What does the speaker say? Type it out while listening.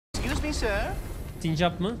me, sir.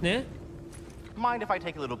 Sincap mı? Ne? Mind if I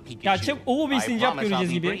take a little peek Ya at you? çok bir sincap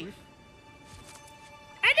göreceğiz gibi.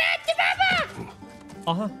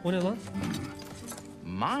 Aha, o ne lan?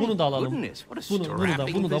 Bunu da alalım.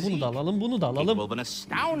 Bunu da alalım.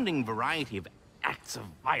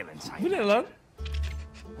 Bu ne lan?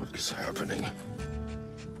 What is happening?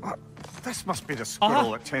 This must be the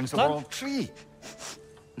squirrel that tends the world tree.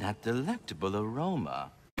 That delectable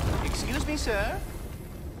aroma. Excuse me, sir.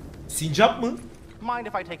 Sincap mı? Mind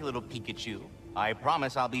if I take a little peek at you? I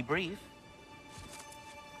promise I'll be brief.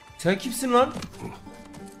 Sen kimsin lan?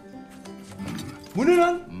 Bu ne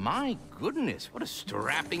lan? My goodness, what a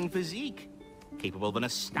strapping physique. Capable of an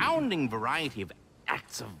astounding variety of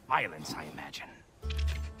acts of violence, I imagine.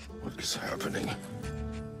 What is happening?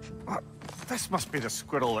 This must be the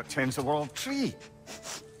squirrel that tends the world tree.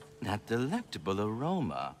 That delectable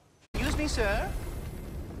aroma. Excuse me, sir.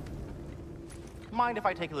 Mind if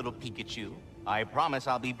I take a little peek at you? I promise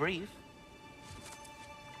I'll be brief.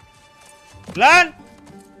 Lan!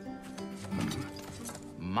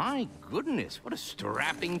 My goodness, what a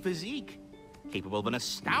strapping physique. Capable of an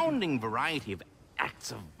astounding variety of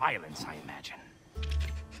acts of violence, I imagine.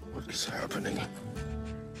 What is happening?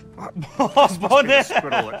 Boss, bu ne?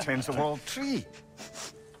 Squirrel that tends the world tree.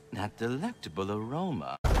 That delectable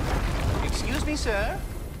aroma. Excuse me, sir.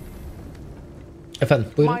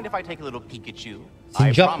 Efendim, buyurun. Mind if I take a little peek at you?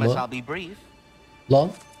 I Sincap promise mı? I'll be brief. Lan.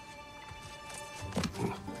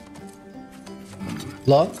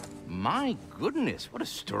 Lan. My goodness, what a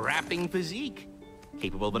strapping physique.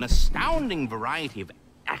 Capable of an astounding variety of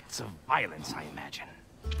acts of violence, I imagine.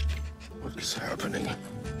 What is happening?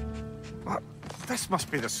 This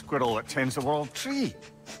must be the squirrel that tends the world tree.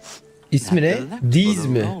 İsmi ne? Diz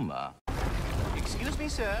mi? Excuse me,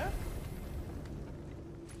 sir.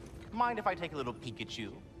 Mind if I take a little peek at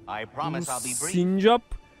you? I promise I'll be brief. Sincap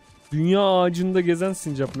dünya ağacında gezen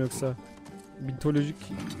sincap mı yoksa mitolojik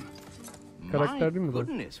karakter değil mi bu?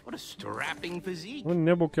 Goodness, what a strapping physique. Ama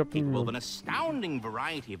ne bok yaptın Capable of an bilmiyorum. astounding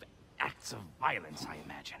variety of acts of violence, I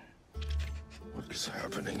imagine. What is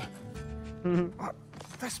happening?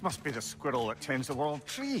 This must be the squirrel that tends the world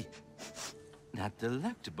tree. That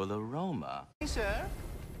delectable aroma. Hey, sir.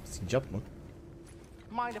 Sincap mı?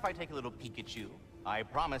 Mind if I take a little peek at you? I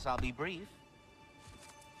promise I'll be brief.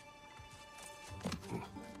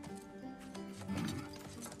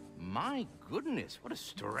 My goodness, what a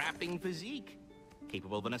strapping physique.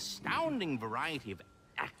 Capable of an astounding variety of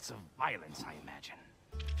acts of violence, I imagine.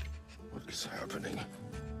 What is happening?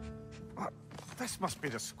 This must be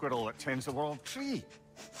the squirrel that tends the world tree.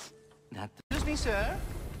 Excuse me, sir.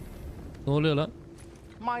 Ne oluyor lan?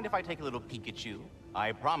 Mind if I take a little peek at you?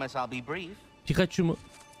 I promise I'll be brief. Pikachu mu?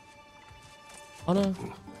 Ana.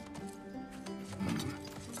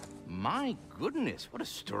 My goodness, what a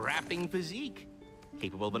strapping physique.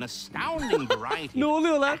 Capable of an astounding variety Ne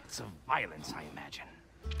oluyor of lan? acts of violence, I imagine.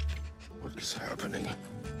 What is happening?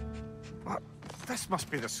 This must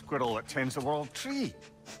be the squirrel that tends the world tree.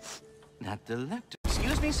 That delectable.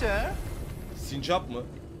 Excuse me, sir. Sincap mı?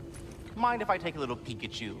 Mind if I take a little peek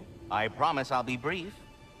at you? I promise I'll be brief.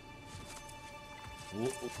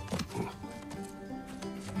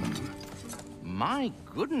 My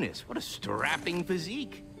goodness, what a strapping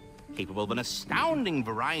physique. Capable of an astounding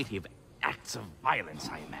variety of acts of violence,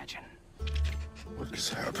 I imagine. What is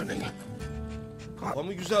happening?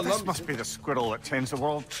 Kafamı güzel lan This bizim. must be the squirrel that tends the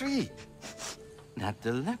world tree. That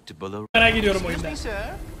delectable. Merak ediyorum Excuse oyunda. me,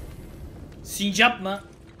 sir. Sincap mı?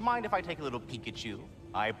 Mind if I take a little peek at you?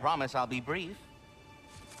 I promise I'll be brief.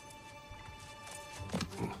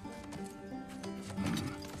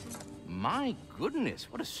 My goodness,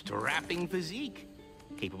 what a strapping physique.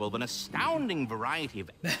 Capable of an astounding variety of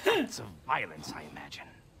acts of violence, I imagine.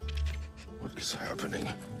 What is happening?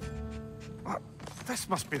 This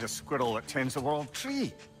must be the squirrel that tends the world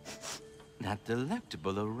tree. That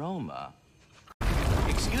delectable aroma.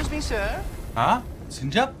 Excuse me, sir. Ha?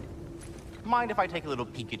 Sincap? Mind if I take a little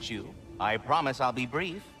peek at you? I promise I'll be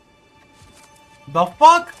brief. The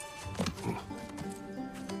fuck?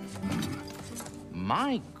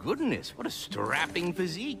 My goodness, what a strapping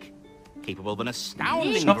physique. Capable of an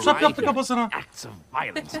astounding Şap şap yaptı variety of kafasına. acts of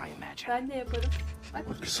violence, I imagine. Ben de yaparım. Bak.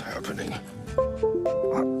 What is happening?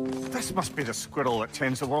 This must be the squirrel that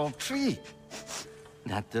tends the world tree.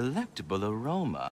 That delectable aroma.